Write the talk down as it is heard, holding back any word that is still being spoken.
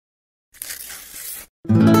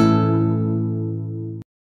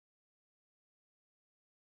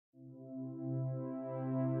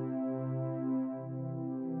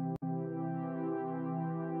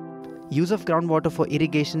Use of groundwater for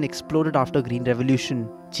irrigation exploded after Green Revolution.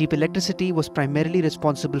 Cheap electricity was primarily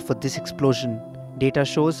responsible for this explosion. Data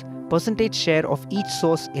shows percentage share of each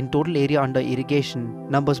source in total area under irrigation.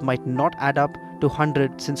 Numbers might not add up to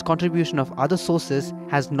 100 since contribution of other sources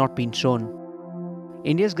has not been shown.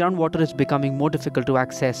 India's groundwater is becoming more difficult to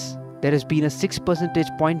access. There has been a 6 percentage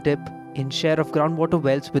point dip in share of groundwater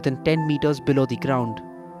wells within 10 meters below the ground.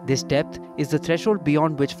 This depth is the threshold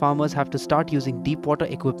beyond which farmers have to start using deep water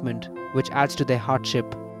equipment, which adds to their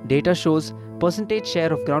hardship. Data shows percentage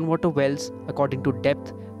share of groundwater wells according to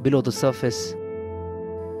depth below the surface.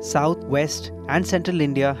 South, West and Central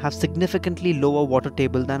India have significantly lower water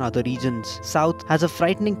table than other regions. South has a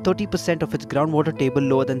frightening 30% of its groundwater table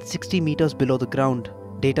lower than 60 meters below the ground.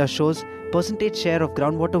 Data shows percentage share of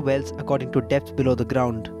groundwater wells according to depth below the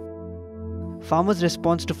ground. Farmers'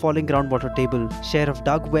 response to falling groundwater table. Share of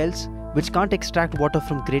dug wells, which can't extract water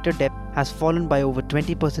from greater depth, has fallen by over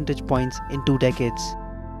 20 percentage points in 2 decades.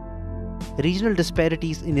 Regional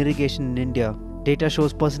disparities in irrigation in India. Data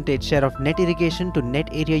shows percentage share of net irrigation to net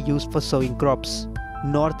area used for sowing crops.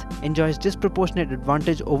 North enjoys disproportionate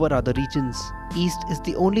advantage over other regions. East is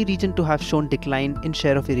the only region to have shown decline in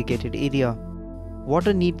share of irrigated area.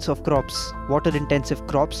 Water needs of crops. Water-intensive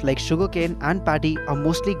crops like sugarcane and paddy are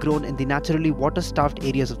mostly grown in the naturally water-starved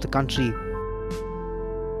areas of the country.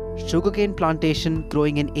 Sugarcane plantation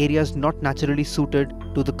growing in areas not naturally suited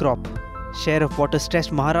to the crop. Share of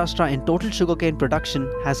water-stressed Maharashtra in total sugarcane production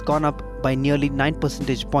has gone up by nearly 9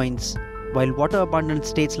 percentage points, while water-abundant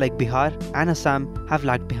states like Bihar and Assam have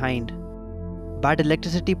lagged behind. Bad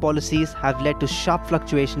electricity policies have led to sharp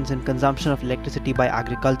fluctuations in consumption of electricity by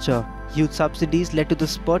agriculture. Huge subsidies led to the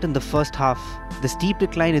spurt in the first half. The steep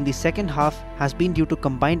decline in the second half has been due to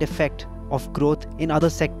combined effect of growth in other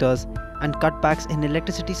sectors and cutbacks in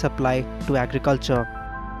electricity supply to agriculture.